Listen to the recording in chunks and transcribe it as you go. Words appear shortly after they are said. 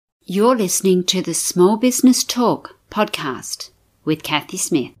You're listening to the Small Business Talk podcast with Kathy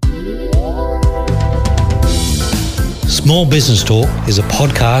Smith. Small Business Talk is a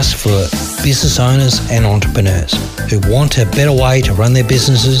podcast for business owners and entrepreneurs who want a better way to run their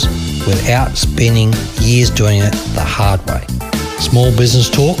businesses without spending years doing it the hard way. Small Business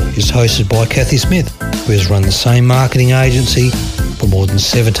Talk is hosted by Kathy Smith, who has run the same marketing agency for more than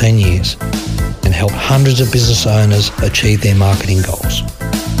 17 years and helped hundreds of business owners achieve their marketing goals.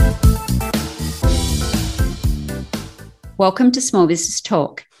 Welcome to Small Business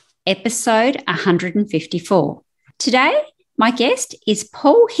Talk, episode 154. Today, my guest is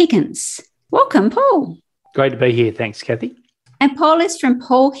Paul Higgins. Welcome, Paul. Great to be here. Thanks, Kathy. And Paul is from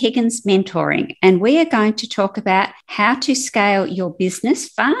Paul Higgins Mentoring, and we are going to talk about how to scale your business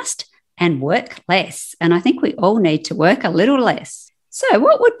fast and work less. And I think we all need to work a little less. So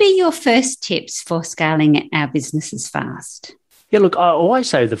what would be your first tips for scaling our businesses fast? Yeah, look, I always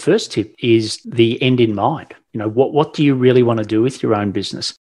say the first tip is the end in mind. You know, what do you really want to do with your own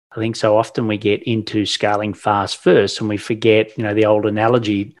business? I think so often we get into scaling fast first and we forget, the old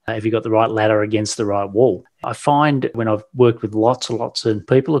analogy, have you got the right ladder against the right wall? I find when I've worked with lots of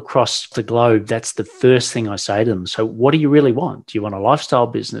people across the globe, that's the first thing I say to them. So what do you really want? Do you want a lifestyle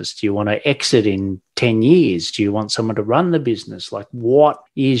business? Do you want to exit in 10 years? Do you want someone to run the business? Like, what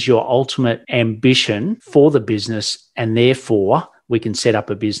is your ultimate ambition for the business? And therefore, we can set up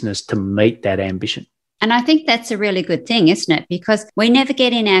a business to meet that ambition. And I think that's a really good thing, isn't it? Because we never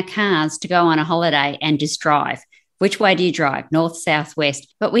get in our cars to go on a holiday and just drive. Which way do you drive? North, south,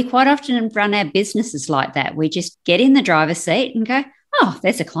 west? But we quite often run our businesses like that. We just get in the driver's seat and go, oh,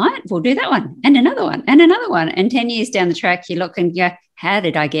 there's a client. We'll do that one and another one and another one. And 10 years down the track, you look and go, how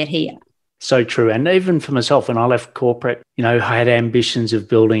did I get here? So true. And even for myself, when I left corporate, I had ambitions of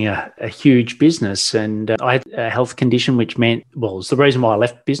building a huge business, and I had a health condition, which meant, it was the reason why I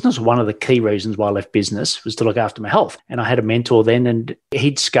left business. One of the key reasons why I left business was to look after my health. And I had a mentor then, and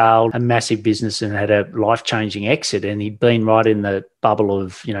he'd scaled a massive business and had a life-changing exit. And he'd been right in the bubble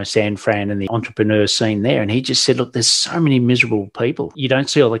of, San Fran and the entrepreneur scene there. And he just said, look, there's so many miserable people. You don't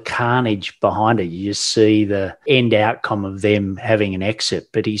see all the carnage behind it. You just see the end outcome of them having an exit.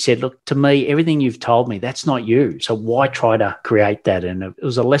 But he said, look, to me, everything you've told me, that's not you. So why try to create that? And it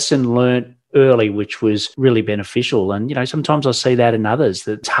was a lesson learned early, which was really beneficial. And, sometimes I see that in others,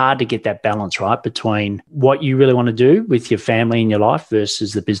 that it's hard to get that balance right between what you really want to do with your family and your life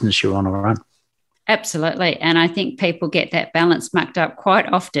versus the business you want to run. Absolutely. And I think people get that balance mucked up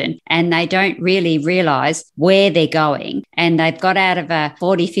quite often, and they don't really realize where they're going. And they've got out of a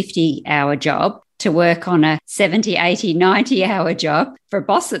 40, 50 hour job to work on a 70, 80, 90 hour job for a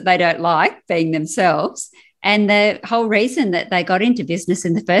boss that they don't like, being themselves. And the whole reason that they got into business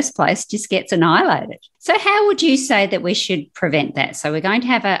in the first place just gets annihilated. So how would you say that we should prevent that? So we're going to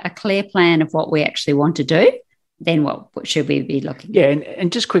have a clear plan of what we actually want to do. Then what should we be looking at? Yeah,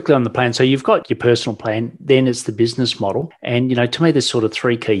 and just quickly on the plan. So you've got your personal plan, then it's the business model. And, to me, there's sort of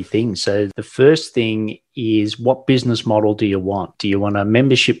three key things. So the first thing is, what business model do you want? Do you want a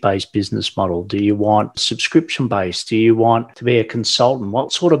membership-based business model? Do you want subscription-based? Do you want to be a consultant?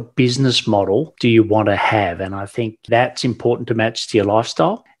 What sort of business model do you want to have? And I think that's important to match to your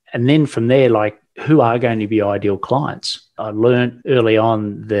lifestyle. And then from there, who are going to be ideal clients? I learned early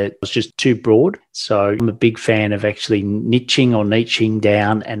on that it was just too broad. So I'm a big fan of actually niching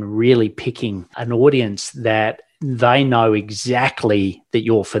down and really picking an audience that they know exactly that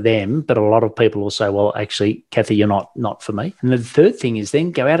you're for them, but a lot of people will say, well, actually, Kathy, you're not for me. And the third thing is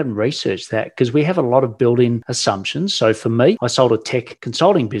then go out and research that, because we have a lot of built-in assumptions. So for me, I sold a tech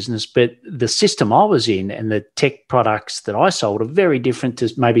consulting business, but the system I was in and the tech products that I sold are very different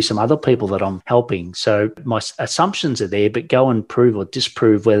to maybe some other people that I'm helping. So my assumptions are there, but go and prove or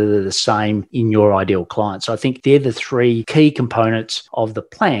disprove whether they're the same in your ideal client. So I think they're the three key components of the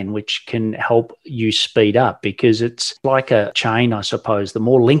plan, which can help you speed up, because it's like a chain, I suppose. The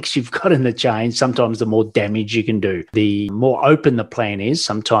more links you've got in the chain, sometimes the more damage you can do. The more open the plan is,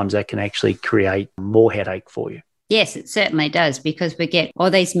 sometimes that can actually create more headache for you. Yes, it certainly does, because we get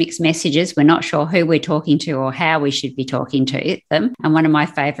all these mixed messages. We're not sure who we're talking to or how we should be talking to them. And one of my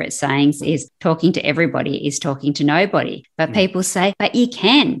favorite sayings is, talking to everybody is talking to nobody. But people say, but you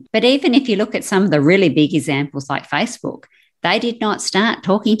can. But even if you look at some of the really big examples like Facebook, they did not start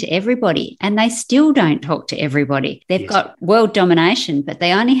talking to everybody, and they still don't talk to everybody. They've got world domination, but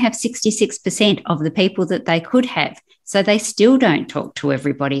they only have 66% of the people that they could have. So they still don't talk to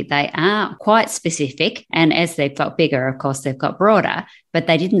everybody. They are quite specific. And as they've got bigger, of course, they've got broader, but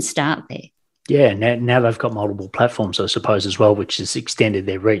they didn't start there. Yeah, now they've got multiple platforms, I suppose, as well, which has extended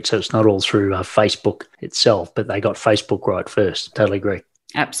their reach. So it's not all through Facebook itself, but they got Facebook right first. Totally agree.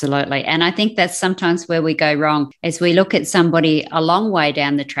 Absolutely. And I think that's sometimes where we go wrong, as we look at somebody a long way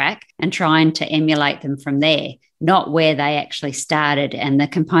down the track and trying to emulate them from there, not where they actually started and the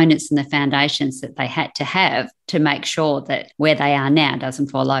components and the foundations that they had to have to make sure that where they are now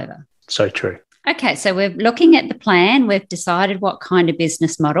doesn't fall over. So true. Okay, so we're looking at the plan. We've decided what kind of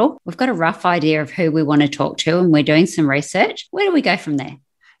business model. We've got a rough idea of who we want to talk to, and we're doing some research. Where do we go from there?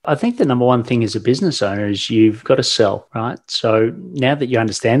 I think the number one thing as a business owner is you've got to sell, right? So now that you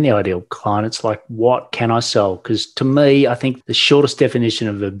understand the ideal client, it's like, what can I sell? Because to me, I think the shortest definition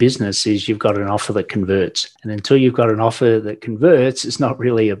of a business is you've got an offer that converts. And until you've got an offer that converts, it's not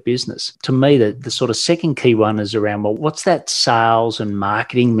really a business. To me, the sort of second key one is around, well, what's that sales and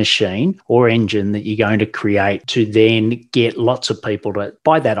marketing machine or engine that you're going to create to then get lots of people to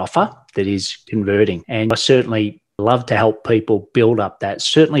buy that offer that is converting? And I certainly love to help people build up that,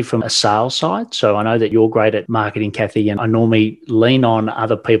 certainly from a sales side. So I know that you're great at marketing, Kathy, and I normally lean on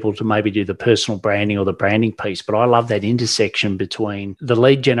other people to maybe do the personal branding or the branding piece. But I love that intersection between the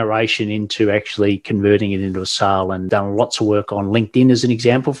lead generation into actually converting it into a sale, and done lots of work on LinkedIn as an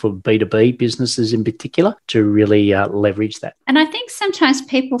example for B2B businesses in particular to really leverage that. And I think sometimes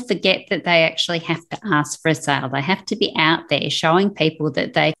people forget that they actually have to ask for a sale. They have to be out there showing people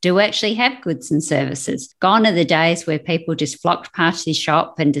that they do actually have goods and services. Gone are the days where people just flocked past your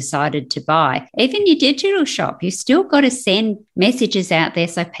shop and decided to buy. Even your digital shop, you still got to send messages out there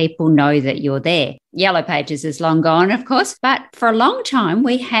so people know that you're there. Yellow Pages is long gone, of course, but for a long time,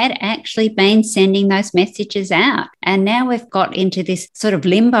 we had actually been sending those messages out. And now we've got into this sort of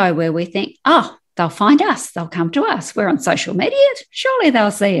limbo where we think, oh, they'll find us. They'll come to us. We're on social media. Surely they'll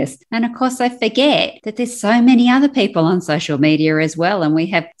see us. And of course, they forget that there's so many other people on social media as well. And we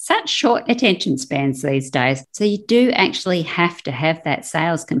have such short attention spans these days. So you do actually have to have that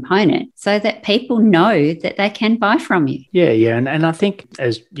sales component so that people know that they can buy from you. Yeah. And I think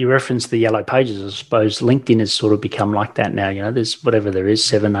as you referenced the Yellow Pages, I suppose LinkedIn has sort of become like that now. You know, there's whatever there is,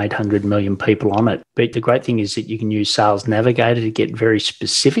 700-800 million people on it. But the great thing is that you can use Sales Navigator to get very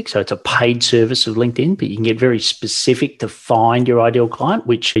specific. So it's a paid service of LinkedIn, but you can get very specific to find your ideal client,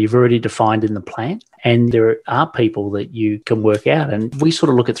 which you've already defined in the plan. And there are people that you can work out. And we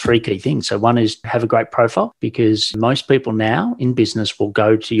sort of look at three key things. So one is have a great profile, because most people now in business will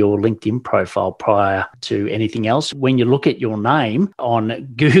go to your LinkedIn profile prior to anything else. When you look at your name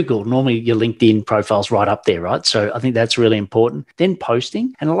on Google, normally your LinkedIn profile's right up there, right? So I think that's really important. Then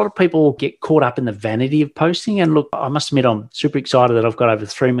posting. And a lot of people get caught up in the vanity of posting. And look, I must admit, I'm super excited that I've got over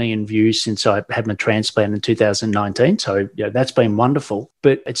 3 million views since I had my transplant in 2019. So that's been wonderful.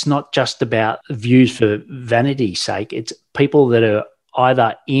 But it's not just about views for vanity's sake. It's people that are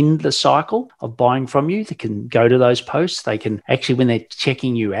either in the cycle of buying from you that can go to those posts. They can actually, when they're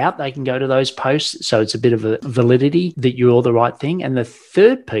checking you out, they can go to those posts. So it's a bit of a validity that you're the right thing. And the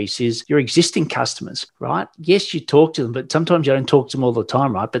third piece is your existing customers, right? Yes, you talk to them, but sometimes you don't talk to them all the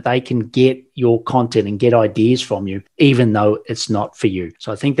time, right? But they can get your content and get ideas from you, even though it's not for you.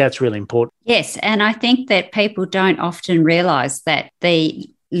 So I think that's really important. Yes. And I think that people don't often realize that the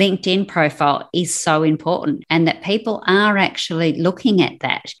LinkedIn profile is so important and that people are actually looking at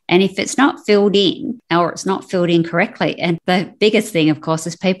that. And if it's not filled in or it's not filled in correctly, and the biggest thing, of course,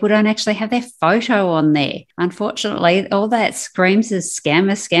 is people don't actually have their photo on there. Unfortunately, all that screams is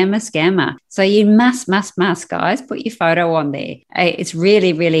scammer, scammer, scammer. So you must, guys, put your photo on there. It's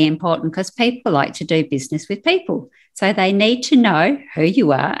really, really important because people like to do business with people. So they need to know who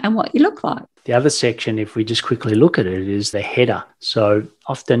you are and what you look like. The other section, if we just quickly look at it, is the header. So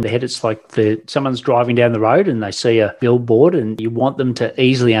often the header's like someone's driving down the road and they see a billboard and you want them to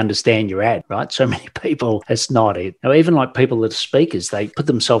easily understand your ad, right? So many people, it's not it. Now, even like people that are speakers, they put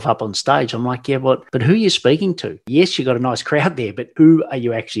themselves up on stage. I'm like, yeah, but who are you speaking to? Yes, you got a nice crowd there, but who are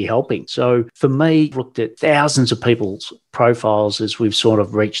you actually helping? So for me, I've looked at thousands of people's profiles as we've sort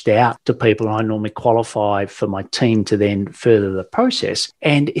of reached out to people. I normally qualify for my team to then further the process.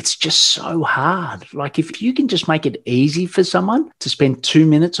 And it's just so hard. Like if you can just make it easy for someone to spend 2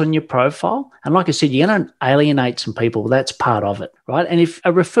 minutes on your profile, and like I said, you're going to alienate some people. That's part of it, right? And if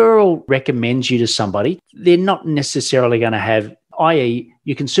a referral recommends you to somebody, they're not necessarily going to have, i.e.,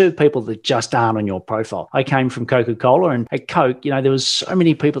 you can serve people that just aren't on your profile. I came from Coca-Cola, and at Coke, there was so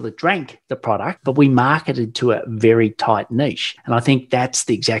many people that drank the product, but we marketed to a very tight niche. And I think that's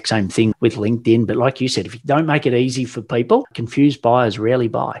the exact same thing with LinkedIn. But like you said, if you don't make it easy for people, confused buyers rarely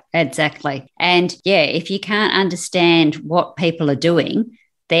buy. Exactly. And yeah, if you can't understand what people are doing,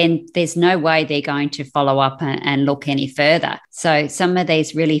 then there's no way they're going to follow up and look any further. So some of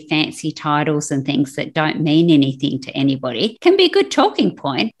these really fancy titles and things that don't mean anything to anybody can be a good talking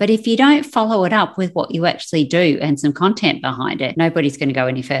point. But if you don't follow it up with what you actually do and some content behind it, nobody's going to go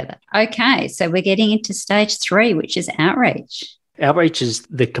any further. Okay, so we're getting into stage 3, which is outreach. Outreach is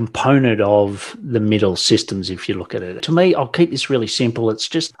the component of the middle systems, if you look at it. To me, I'll keep this really simple. It's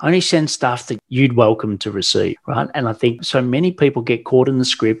just only send stuff that you'd welcome to receive, right? And I think so many people get caught in the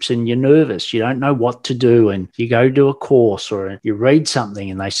scripts and you're nervous. You don't know what to do. And you go do a course or you read something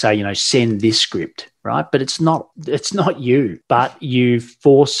and they say, send this script. Right. But it's not you, but you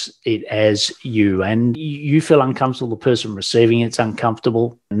force it as you, and you feel uncomfortable. The person receiving it's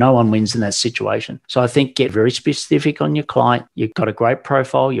uncomfortable. No one wins in that situation. So I think get very specific on your client. You've got a great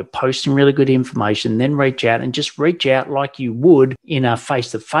profile. You're posting really good information, then reach out like you would in a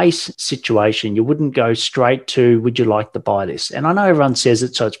face-to-face situation. You wouldn't go straight to, would you like to buy this? And I know everyone says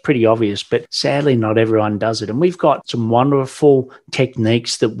it, so it's pretty obvious, but sadly not everyone does it. And we've got some wonderful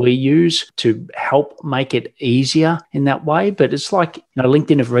techniques that we use to help make it easier in that way. But it's like,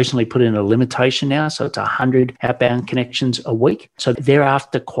 LinkedIn have recently put in a limitation now. So it's 100 outbound connections a week. So they're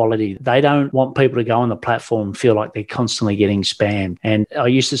after quality. They don't want people to go on the platform and feel like they're constantly getting spammed. And I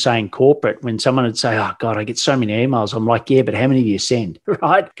used to say in corporate, when someone would say, oh God, I get so many emails. I'm like, yeah, but how many do you send?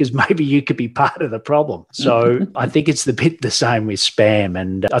 Right? Because maybe you could be part of the problem. So I think it's the same with spam.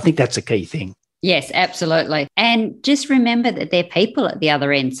 And I think that's a key thing. Yes, absolutely. And just remember that they're people at the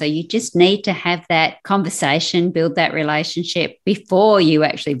other end. So you just need to have that conversation, build that relationship before you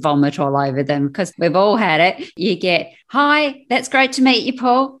actually vomit all over them, because we've all had it. You get, hi, that's great to meet you,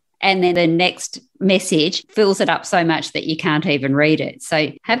 Paul. And then the next message fills it up so much that you can't even read it.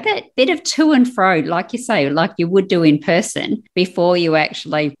 So have that bit of to and fro, like you say, like you would do in person, before you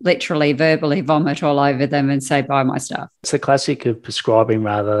actually literally verbally vomit all over them and say, buy my stuff. It's the classic of prescribing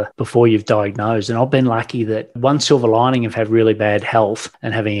rather before you've diagnosed. And I've been lucky that one silver lining of having really bad health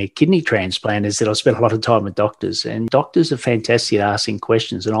and having a kidney transplant is that I spent a lot of time with doctors, and doctors are fantastic at asking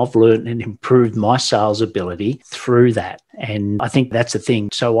questions. And I've learned and improved my sales ability through that. And I think that's the thing.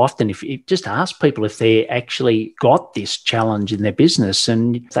 So often, if you just ask people if they actually got this challenge in their business,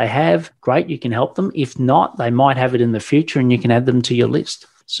 and if they have, great, you can help them. If not, they might have it in the future and you can add them to your list.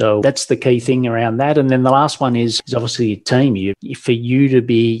 So that's the key thing around that. And then the last one is obviously your team. For you to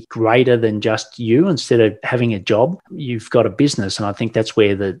be greater than just you, instead of having a job, you've got a business. And I think that's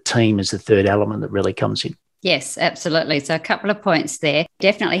where the team is the third element that really comes in. Yes, absolutely. So a couple of points there.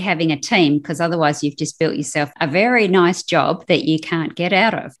 Definitely having a team, because otherwise you've just built yourself a very nice job that you can't get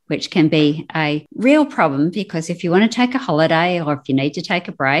out of, which can be a real problem, because if you want to take a holiday, or if you need to take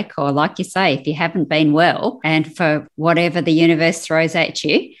a break, or like you say, if you haven't been well and for whatever the universe throws at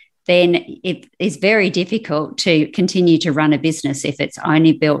you, then it is very difficult to continue to run a business if it's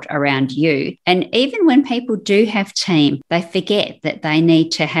only built around you. And even when people do have team, they forget that they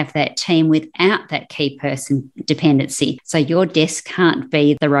need to have that team without that key person dependency. So your desk can't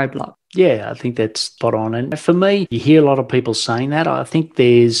be the roadblock. Yeah, I think that's spot on. And for me, you hear a lot of people saying that. I think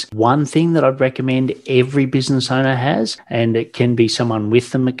there's one thing that I'd recommend every business owner has, and it can be someone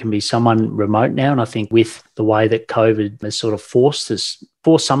with them. It can be someone remote now. And I think with the way that COVID has sort of forced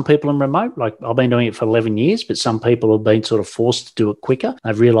some people in remote, like I've been doing it for 11 years, but some people have been sort of forced to do it quicker.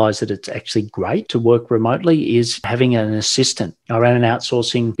 I've realized that it's actually great to work remotely, is having an assistant. I ran an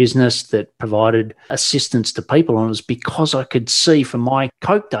outsourcing business that provided assistance to people, and it was because I could see from my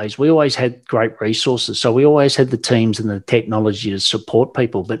Coke days, we always had great resources. So we always had the teams and the technology to support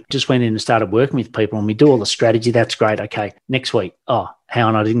people, but just went in and started working with people, and we do all the strategy. That's great. Okay, next week, hang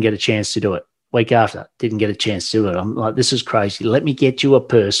on, I didn't get a chance to do it. Week after, didn't get a chance to do it. I'm like, this is crazy. Let me get you a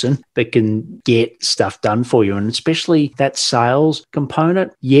person that can get stuff done for you. And especially that sales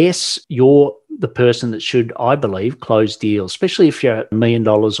component. Yes, you're the person that should, I believe, close deals, especially if you're $1 million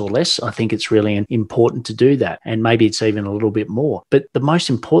or less. I think it's really important to do that. And maybe it's even a little bit more. But the most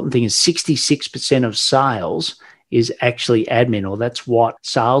important thing is 66% of sales is actually admin, or that's what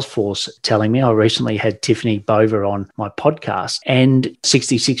Salesforce telling me. I recently had Tiffany Bover on my podcast, and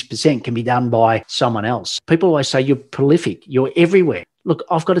 66% can be done by someone else. People always say you're prolific, you're everywhere. Look,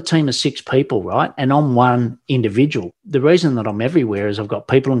 I've got a team of 6 people, right? And I'm one individual. The reason that I'm everywhere is I've got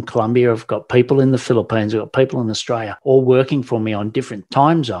people in Colombia, I've got people in the Philippines, I've got people in Australia, all working for me on different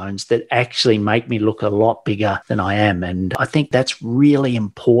time zones that actually make me look a lot bigger than I am. And I think that's really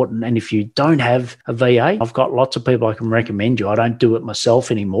important. And if you don't have a VA, I've got lots of people I can recommend you. I don't do it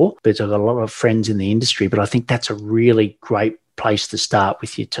myself anymore, but I've got a lot of friends in the industry. But I think that's a really great place to start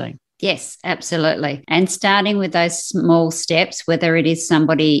with your team. Yes, absolutely. And starting with those small steps, whether it is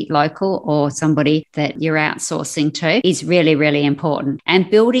somebody local or somebody that you're outsourcing to, is really, really important. And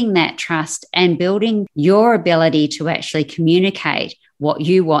building that trust and building your ability to actually communicate what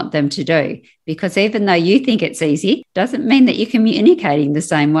you want them to do. Because even though you think it's easy, doesn't mean that you're communicating the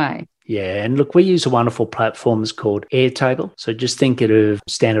same way. Yeah, and look, we use a wonderful platform. It's called Airtable. So just think of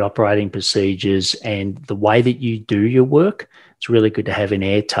standard operating procedures and the way that you do your work. It's really good to have an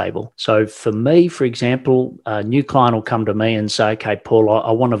Airtable. So for me, for example, a new client will come to me and say, okay, Paul,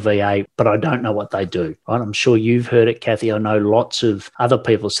 I want a VA, but I don't know what they do, right? I'm sure you've heard it, Kathy. I know lots of other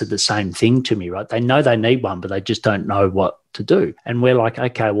people said the same thing to me, right? They know they need one, but they just don't know what to do. And we're like,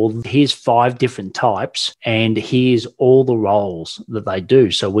 okay, well, here's 5 different types and here's all the roles that they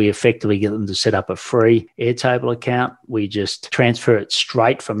do. So we effectively get them to set up a free Airtable account. We just transfer it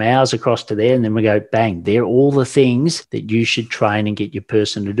straight from ours across to there. And then we go, bang, they're all the things that you should train and get your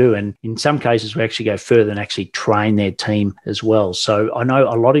person to do. And in some cases, we actually go further and actually train their team as well. So I know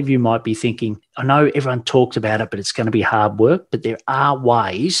a lot of you might be thinking, I know everyone talks about it, but it's going to be hard work, but there are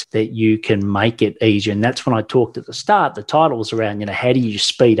ways that you can make it easier. And that's when I talked at the start, the title was around, how do you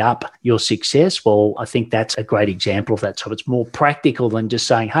speed up your success? Well, I think that's a great example of that. So it's more practical than just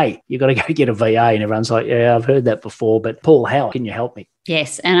saying, hey, you got to go get a VA. And everyone's like, yeah, I've heard that before, but Paul, how can you help me?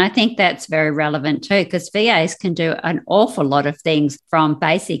 Yes, and I think that's very relevant too, because VAs can do an awful lot of things from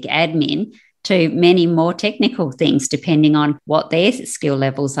basic admin to many more technical things, depending on what their skill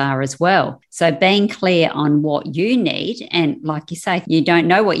levels are as well. So being clear on what you need, and like you say, you don't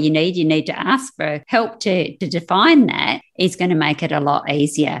know what you need to ask for help to define that, is going to make it a lot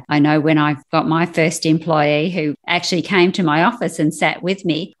easier. I know when I got my first employee who actually came to my office and sat with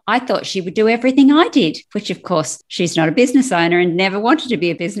me, I thought she would do everything I did, which of course she's not a business owner and never wanted to be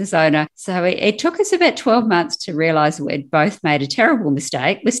a business owner. So it took us about 12 months to realize we'd both made a terrible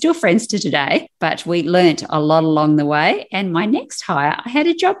mistake. We're still friends to today, but we learnt a lot along the way. And my next hire, I had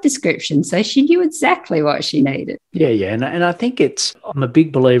a job description, so she knew exactly what she needed. Yeah. And I think I'm a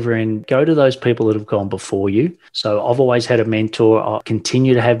big believer in go to those people that have gone before you. So I've always had a mentor. I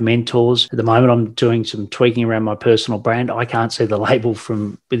continue to have mentors. At the moment, I'm doing some tweaking around my personal brand. I can't see the label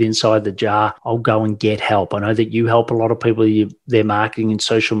from with inside the jar. I'll go and get help. I know that you help a lot of people, their marketing and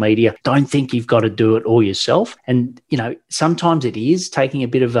social media. Don't think you've got to do it all yourself. And, sometimes it is taking a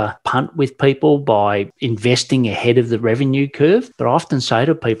bit of a punt with people by investing ahead of the revenue curve. But I often say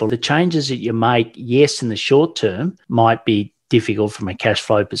to people, the changes that you make, yes, in the short term might be difficult from a cash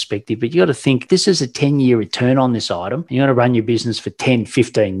flow perspective, but you got to think this is a 10-year return on this item. You got to run your business for 10,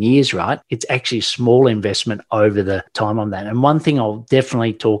 15 years, right? It's actually a small investment over the time on that. And one thing I'll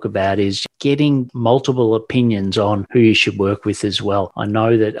definitely talk about is getting multiple opinions on who you should work with as well. I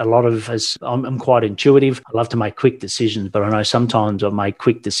know that a lot of us, I'm quite intuitive. I love to make quick decisions, but I know sometimes I make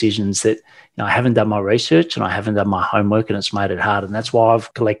quick decisions that I haven't done my research and I haven't done my homework, and it's made it hard. And that's why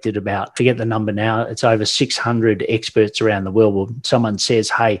I've collected forget the number now, it's over 600 experts around the world. When someone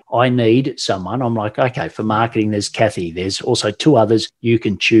says, hey, I need someone, I'm like, okay, for marketing, there's Kathy. There's also 2 others you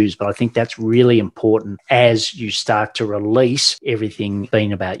can choose. But I think that's really important as you start to release everything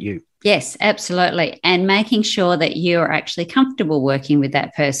being about you. Yes, absolutely. And making sure that you're actually comfortable working with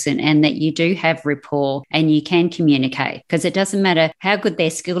that person and that you do have rapport and you can communicate, because it doesn't matter how good their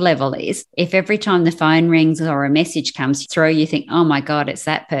skill level is. If every time the phone rings or a message comes through, you think, oh my God, it's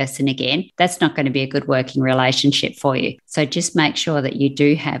that person again, that's not going to be a good working relationship for you. So just make sure that you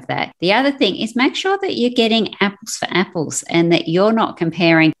do have that. The other thing is make sure that you're getting apples for apples and that you're not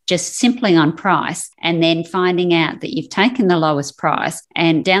comparing just simply on price and then finding out that you've taken the lowest price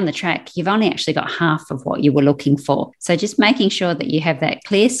and down the track, you've only actually got half of what you were looking for. So just making sure that you have that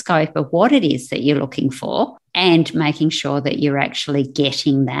clear scope of what it is that you're looking for and making sure that you're actually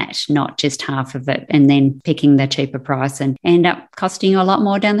getting that, not just half of it, and then picking the cheaper price and end up costing you a lot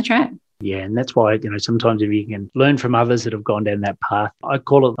more down the track. Yeah, and that's why, sometimes if you can learn from others that have gone down that path, I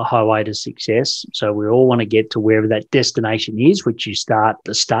call it the highway to success. So we all want to get to wherever that destination is, which you start at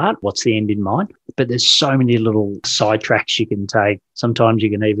the start. What's the end in mind? But there's so many little sidetracks you can take. Sometimes you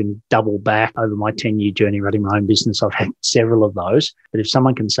can even double back. Over my 10-year journey running my own business, I've had several of those. But if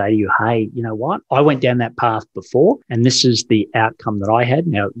someone can say to you, hey, you know what? I went down that path before, and this is the outcome that I had.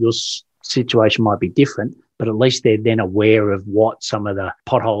 Now, your situation might be different, but at least they're then aware of what some of the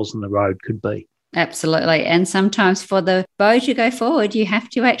potholes in the road could be. Absolutely. And sometimes for the bow to go forward, you have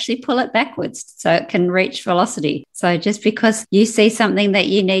to actually pull it backwards so it can reach velocity. So just because you see something that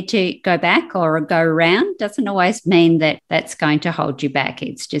you need to go back or go around doesn't always mean that that's going to hold you back.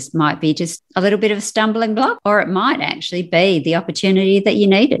 It's just might be just a little bit of a stumbling block, or it might actually be the opportunity that you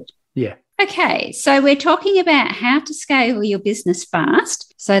needed. Yeah. Okay, so we're talking about how to scale your business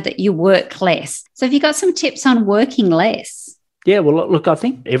fast so that you work less. So have you got some tips on working less? Yeah, well, look, I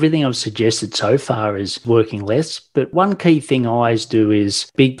think everything I've suggested so far is working less. But one key thing I always do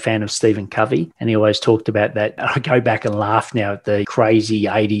is big fan of Stephen Covey. And he always talked about that. I go back and laugh now at the crazy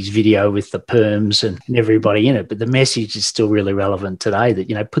 80s video with the perms and everybody in it. But the message is still really relevant today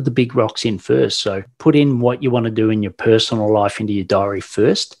that, put the big rocks in first. So put in what you want to do in your personal life into your diary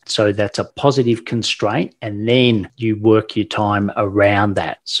first. So that's a positive constraint. And then you work your time around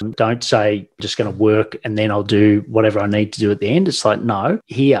that. So don't say, I'm just going to work and then I'll do whatever I need to do at the end. It's like, no,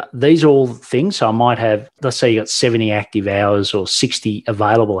 here, these are all things. So I might have, let's say you got 70 active hours or 60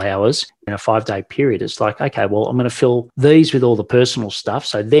 available hours in a 5-day period. It's like, okay, well, I'm going to fill these with all the personal stuff.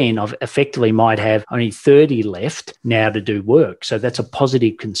 So then I've effectively might have only 30 left now to do work. So that's a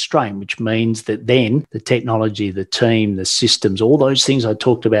positive constraint, which means that then the technology, the team, the systems, all those things I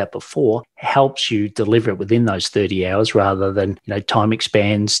talked about before helps you deliver it within those 30 hours rather than, time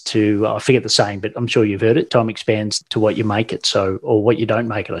expands to, I forget the saying, but I'm sure you've heard it, time expands to what you make it. So, or what you don't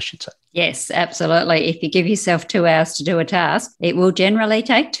make it, I should say. Yes, absolutely. If you give yourself 2 hours to do a task, it will generally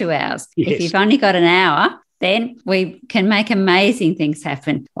take 2 hours. Yes. If you've only got an hour, then we can make amazing things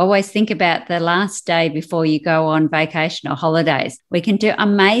happen. Always think about the last day before you go on vacation or holidays. We can do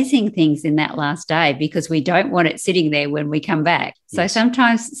amazing things in that last day because we don't want it sitting there when we come back. So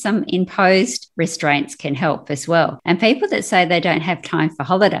sometimes some imposed restraints can help as well. And people that say they don't have time for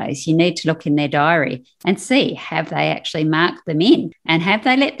holidays, you need to look in their diary and see, have they actually marked them in? And have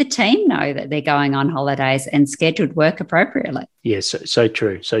they let the team know that they're going on holidays and scheduled work appropriately? Yes, so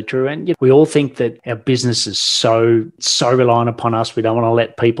true, so true. And we all think that our business is so reliant upon us. We don't want to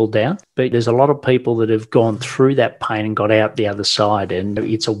let people down. But there's a lot of people that have gone through that pain and got out the other side. And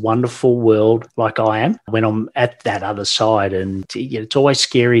it's a wonderful world like I am when I'm at that other side. And it's always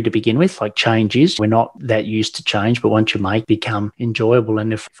scary to begin with, like change is. We're not that used to change, but once you make it become enjoyable.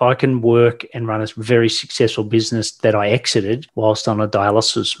 And if I can work and run a very successful business that I exited whilst on a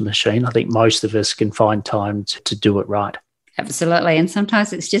dialysis machine, I think most of us can find time to do it right. Absolutely. And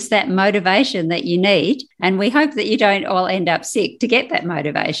sometimes it's just that motivation that you need. And we hope that you don't all end up sick to get that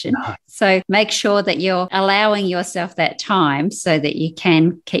motivation. No. So make sure that you're allowing yourself that time so that you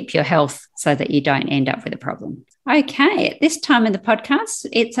can keep your health so that you don't end up with a problem. Okay, at this time in the podcast,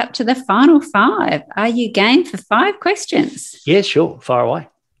 it's up to the final 5. Are you game for 5 questions? Yeah, sure. Fire away.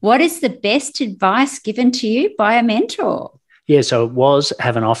 What is the best advice given to you by a mentor? Yeah, so it was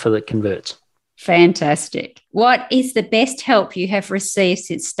have an offer that converts. Fantastic. What is the best help you have received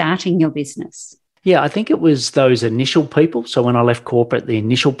since starting your business? Yeah, I think it was those initial people. So when I left corporate, the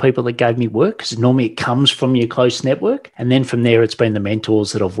initial people that gave me work, because normally it comes from your close network. And then from there, it's been the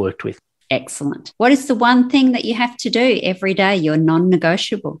mentors that I've worked with. Excellent. What is the one thing that you have to do every day, your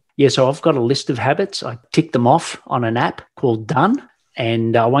non-negotiable? Yeah, so I've got a list of habits. I tick them off on an app called Done.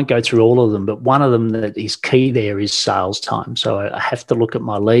 And I won't go through all of them, but one of them that is key there is sales time. So I have to look at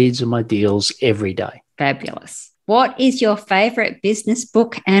my leads and my deals every day. Fabulous. What is your favorite business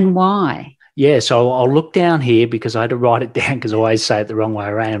book and why? Yeah, so I'll look down here because I had to write it down because I always say it the wrong way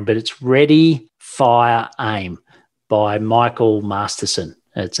around, but it's Ready, Fire, Aim by Michael Masterson.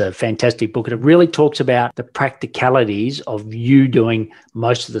 It's a fantastic book, and it really talks about the practicalities of you doing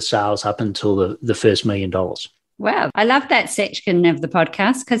most of the sales up until the first $1 million. Wow. I love that section of the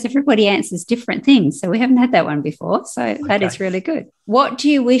podcast because everybody answers different things. So we haven't had that one before. So that is really good. What do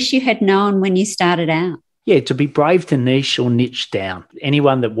you wish you had known when you started out? Yeah, to be brave to niche or niche down.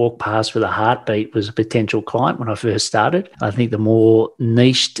 Anyone that walked past with a heartbeat was a potential client when I first started. I think the more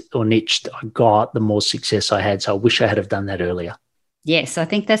niched or niched I got, the more success I had. So I wish I had have done that earlier. Yes, I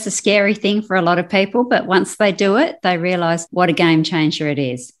think that's a scary thing for a lot of people, but once they do it, they realise what a game changer it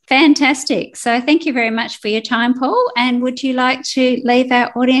is. Fantastic. So thank you very much for your time, Paul. And would you like to leave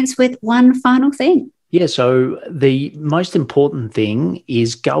our audience with one final thing? Yeah, so the most important thing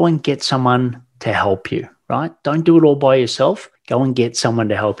is go and get someone to help you, right? Don't do it all by yourself. Go and get someone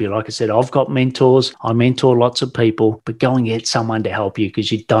to help you. Like I said, I've got mentors. I mentor lots of people, but go and get someone to help you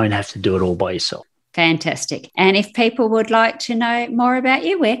because you don't have to do it all by yourself. Fantastic. And if people would like to know more about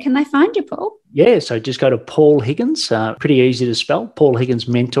you, where can they find you, Paul? Yeah, so just go to Paul Higgins, pretty easy to spell,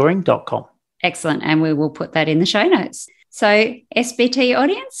 paulhigginsmentoring.com. Excellent. And we will put that in the show notes. So SBT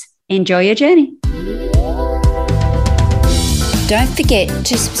audience, enjoy your journey. Don't forget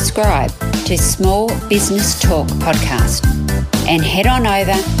to subscribe to Small Business Talk podcast and head on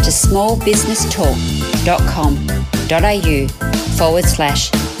over to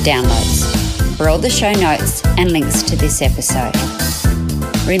smallbusinestalk.com.au/downloads for all the show notes and links to this episode.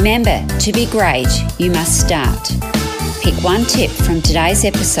 Remember, to be great, you must start. Pick one tip from today's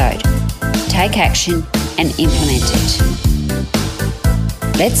episode take action and implement it.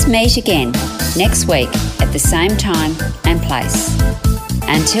 Let's meet again next week at the same time and place.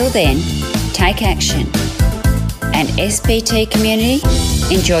 Until then, take action. And SPT community,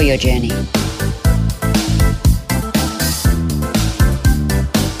 enjoy your journey.